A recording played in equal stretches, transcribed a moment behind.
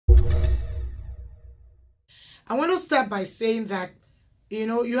I want to start by saying that,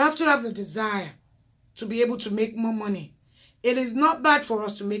 you have to have the desire to be able to make more money. It is not bad for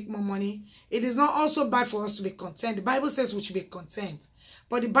us to make more money. It is not also bad for us to be content. The Bible says we should be content.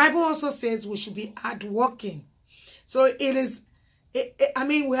 But the Bible also says we should be hardworking. So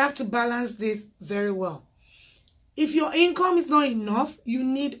we have to balance this very well. If your income is not enough, you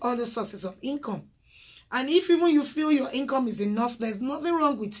need other sources of income. And if even you feel your income is enough, there's nothing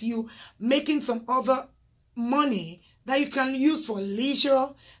wrong with you making some other money that you can use for leisure.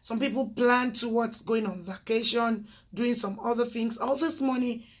 Some people plan towards going on vacation, doing some other things. All this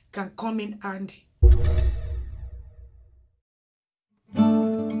money can come in handy.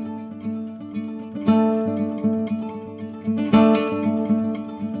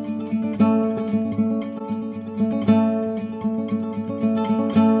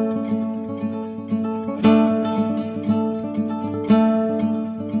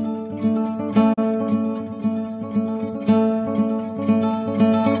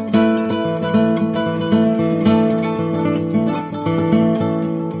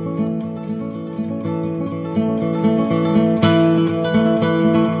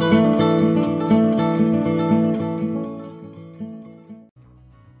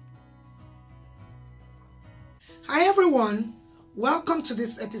 Hi everyone, welcome to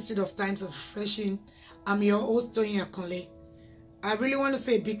this episode of Times of Refreshing. I'm your host Toyin. I really want to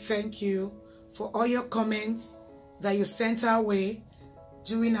say a big thank you for all your comments that you sent our way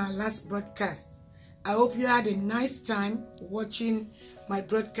during our last broadcast. I hope you had a nice time watching my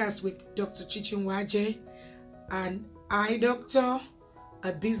broadcast with Dr. Chichinwaje, an eye doctor,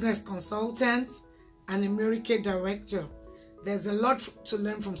 a business consultant, and a miracle director. There's a lot to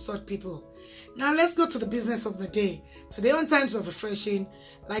learn from such people. Now let's go to the business of the day. Today on Times of Refreshing,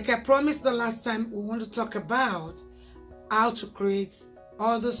 like I promised the last time, we want to talk about how to create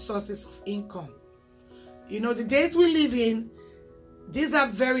other sources of income. The days we live in, these are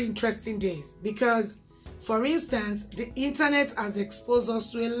very interesting days because, for instance, the internet has exposed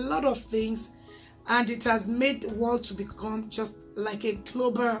us to a lot of things, and it has made the world to become just like a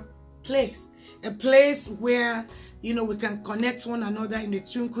global place, a place where we can connect one another in the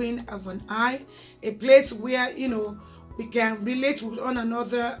twinkling of an eye, a place where, we can relate with one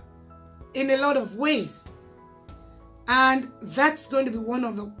another in a lot of ways. And that's going to be one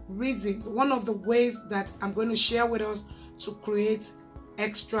of the reasons, one of the ways that I'm going to share with us to create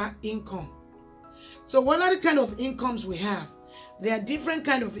extra income. So what are the kind of incomes we have? There are different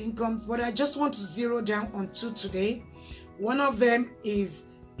kind of incomes, but I just want to zero down on two today. One of them is,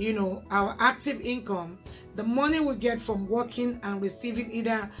 our active income, the money we get from working and receiving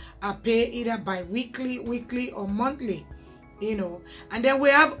either a pay either bi-weekly, weekly, or monthly, And then we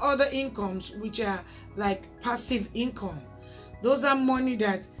have other incomes which are like passive income. Those are money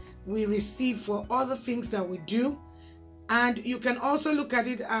that we receive for other things that we do. And you can also look at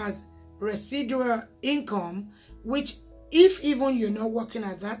it as residual income, which if even you're not working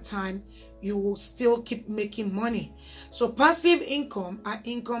at that time, you will still keep making money. So passive income are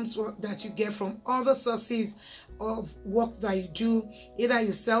incomes that you get from other sources of work that you do. Either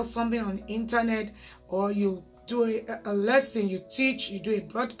you sell something on the internet, or you do a lesson, you teach, you do a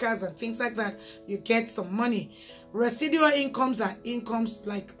broadcast and things like that, you get some money. Residual incomes are incomes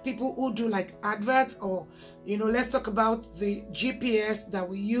like people who do like adverts, or let's talk about the GPS that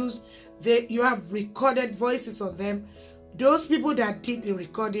we use. You have recorded voices on them. Those people that did the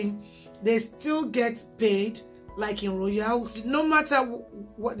recording, they still get paid like in royalties. No matter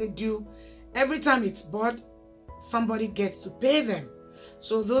what they do, every time it's bought, somebody gets to pay them.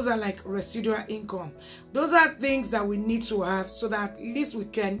 So those are like residual income. Those are things that we need to have so that at least we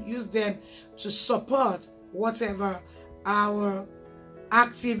can use them to support whatever our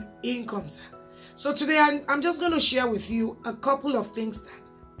active incomes are. So today I'm just going to share with you a couple of things that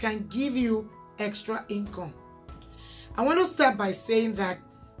can give you extra income. I want to start by saying that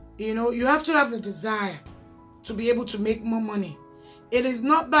you have to have the desire to be able to make more money. It is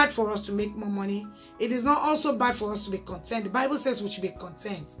not bad for us to make more money. It is not also bad for us to be content. The Bible says we should be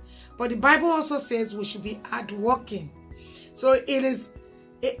content. But the Bible also says we should be hardworking. So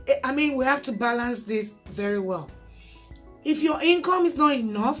we have to balance this very well. If your income is not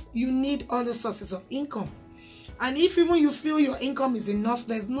enough, you need other sources of income. And if even you feel your income is enough,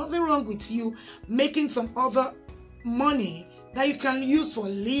 there's nothing wrong with you making some other money that you can use for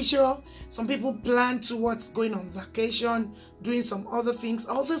leisure. Some people plan towards going on vacation, doing some other things.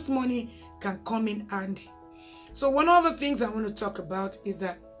 All this money can come in handy. So one of the things I want to talk about is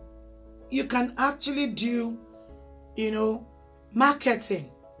that you can actually do,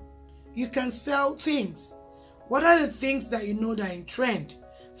 marketing. You can sell things. What are the things that that are in trend?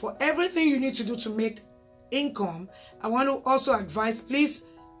 For everything you need to do to make income, I want to also advise, please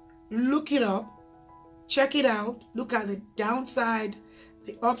look it up, check it out, look at the downside,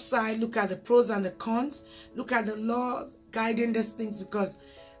 the upside, look at the pros and the cons, look at the laws guiding these things, because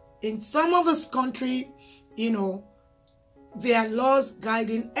in some of this country, there are laws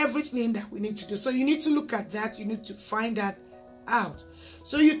guiding everything that we need to do. So you need to look at that. You need to find that out.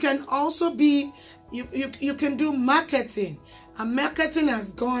 So you can also be, you can do marketing, and marketing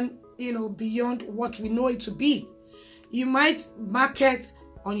has gone, beyond what we know it to be. You might market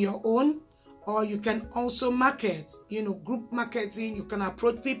on your own, or you can also market, group marketing. You can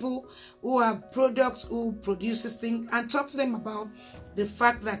approach people who have products, who produces things, and talk to them about the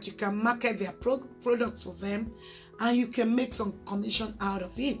fact that you can market their products for them, and you can make some commission out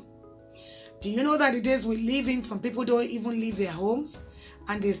of it. Do you know that the days we live in, some people don't even leave their homes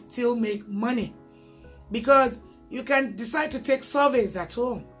and they still make money? Because you can decide to take surveys at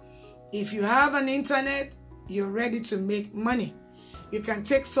home. If you have an internet, you're ready to make money. You can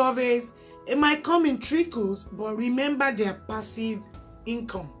take surveys. It might come in trickles, but remember, they are passive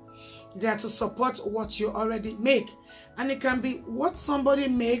income. They are to support what you already make. And it can be what somebody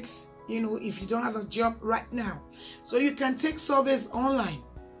makes, if you don't have a job right now. So you can take surveys online.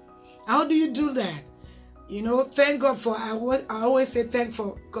 How do you do that? Thank God for, I always say thank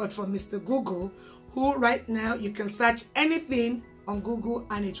God for Mr. Google, who right now you can search anything on Google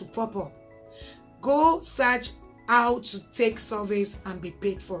and it will pop up. Go search how to take surveys and be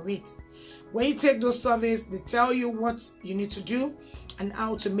paid for it. When you take those surveys, they tell you what you need to do and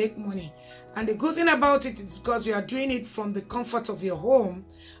how to make money. And the good thing about it is because you are doing it from the comfort of your home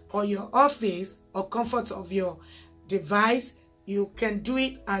or your office or comfort of your device, you can do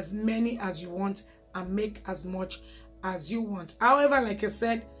it as many as you want and make as much as you want. However, like I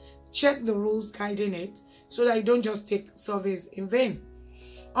said, check the rules guiding it so that you don't just take surveys in vain.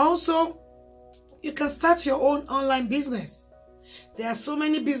 Also, you can start your own online business. There are so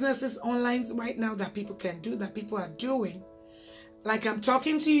many businesses online right now that people can do, that people are doing. Like I'm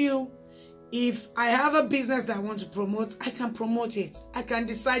talking to you, if I have a business that I want to promote, I can promote it. I can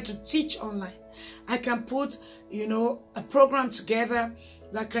decide to teach online. I can put, a program together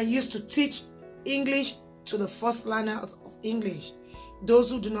that I can use to teach English to the first learners of English. Those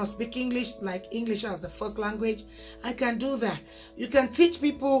who do not speak English, like English as the first language, I can do that. You can teach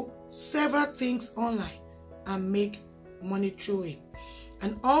people several things online and make money through it.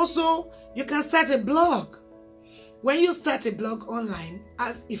 And also, you can start a blog. When you start a blog online,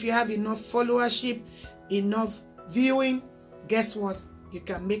 if you have enough followership, enough viewing, guess what? You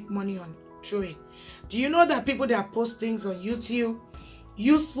can make money through it. Do you know that people that post things on YouTube,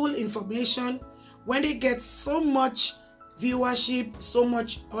 useful information, when they get so much viewership, so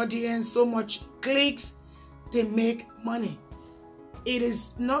much audience, so much clicks, they make money. It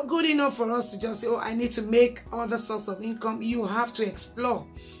is not good enough for us to just say, oh, I need to make other source of income. You have to explore.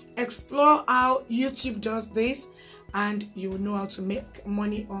 Explore how YouTube does this, and you will know how to make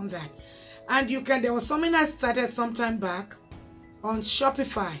money on that. And there was something I started some time back on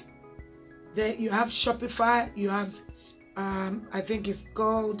Shopify. There you have Shopify, you have, I think it's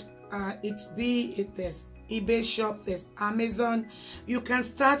called, there's eBay shop, there's Amazon. You can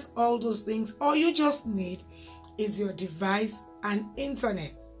start all those things. All you just need is your device and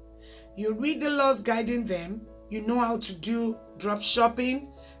internet. You read the laws guiding them. You know how to do drop shopping.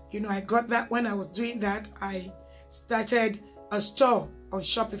 I got that when I was doing that. I started a store on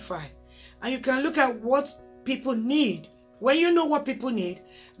Shopify. And you can look at what people need. When you know what people need,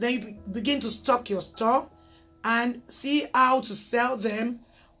 then you begin to stock your store and see how to sell them,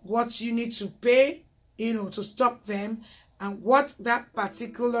 what you need to pay, to stock them, and what that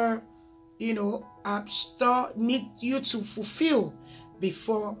particular, store needs you to fulfill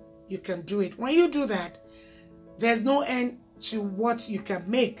before you can do it. When you do that, there's no end to what you can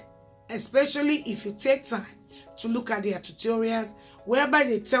make, especially if you take time to look at their tutorials, whereby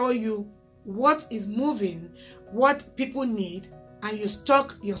they tell you what is moving, what people need, and you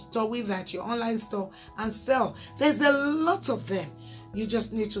stock your store with that, your online store, and sell. There's a lot of them. You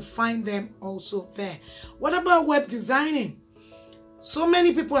just need to find them also there. What about web designing? So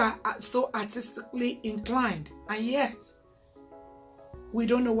many people are so artistically inclined, and yet we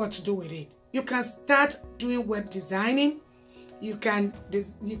don't know what to do with it. You can start doing web designing. You can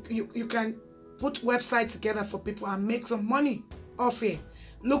put websites together for people and make some money off it.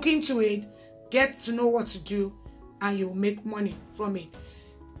 Look into it, get to know what to do, and you'll make money from it.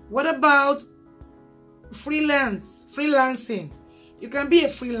 What about freelancing? You can be a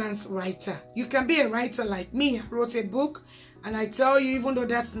freelance writer. You can be a writer like me. I wrote a book, and I tell you, even though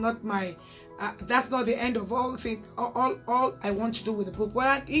that's not my That's not the end of all things, all I want to do with the book. But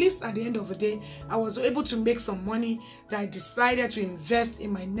at least at the end of the day, I was able to make some money that I decided to invest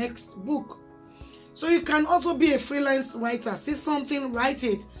in my next book. So you can also be a freelance writer. See something, write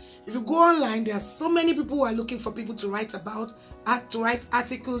it. If you go online, there are so many people who are looking for people to write about, to write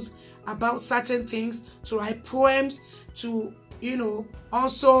articles about certain things, to write poems, to,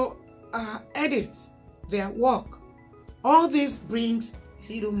 also edit their work. All this brings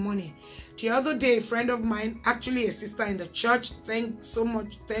little money. The other day, a friend of mine, actually a sister in the church, thank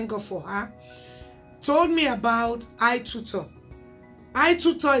God for her, told me about iTutor.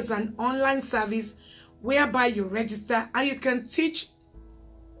 iTutor is an online service whereby you register and you can teach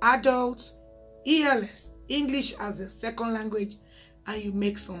adults ELS, English as a second language, and you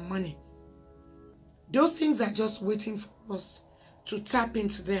make some money. Those things are just waiting for us to tap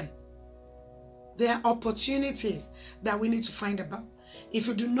into them. There are opportunities that we need to find about. If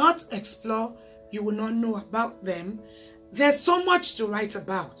you do not explore, you will not know about them. There's so much to write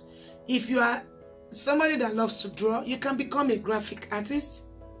about. If you are somebody that loves to draw, you can become a graphic artist.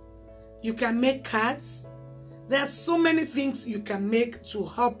 You can make cards. There are so many things you can make to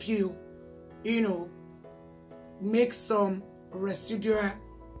help you, make some residual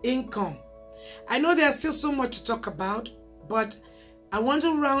income. I know there's still so much to talk about, but I want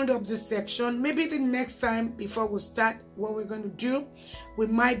to round up this section. Maybe the next time, before we start what we're going to do, we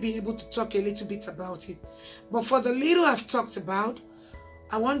might be able to talk a little bit about it. But for the little I've talked about,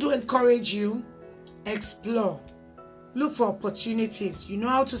 I want to encourage you, explore. Look for opportunities. You know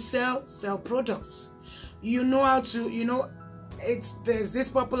how to sell products. You know how to, there's this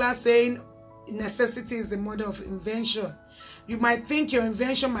popular saying, necessity is the mother of invention. You might think your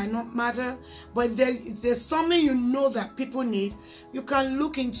invention might not matter, but if there's something that people need, you can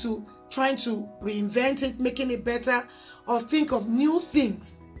look into trying to reinvent it, making it better, or think of new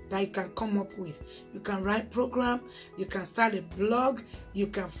things that you can come up with. You can write program, you can start a blog, you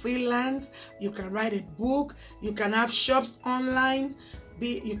can freelance, you can write a book, you can have shops online,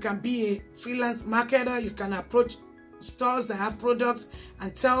 you can be a freelance marketer, you can approach stores that have products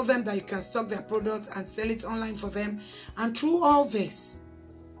and tell them that you can stock their products and sell it online for them. And through all this,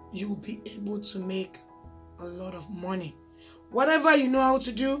 you will be able to make a lot of money. Whatever you know how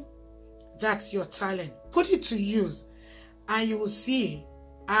to do, that's your talent. Put it to use and you will see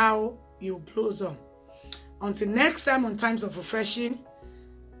how you blossom. Until next time on Times of Refreshing,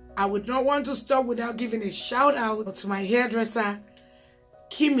 I would not want to stop without giving a shout out to my hairdresser,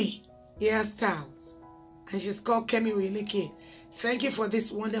 Kimi Hairstyles. And she's called Kemi Wilike. Thank you for this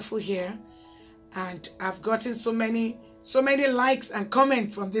wonderful hair. And I've gotten so many likes and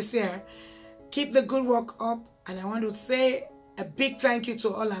comments from this hair. Keep the good work up. And I want to say a big thank you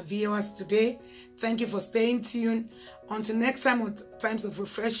to all our viewers today. Thank you for staying tuned. Until next time on Times of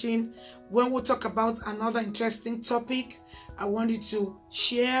Refreshing, when we'll talk about another interesting topic, I want you to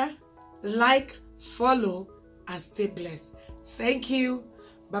share, like, follow, and stay blessed. Thank you.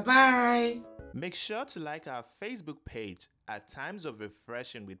 Bye-bye. Make sure to like our Facebook page at Times of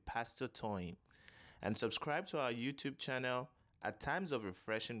Refreshing with Pastor Toyin and subscribe to our YouTube channel at Times of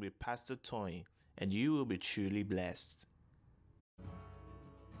Refreshing with Pastor Toyin, and you will be truly blessed.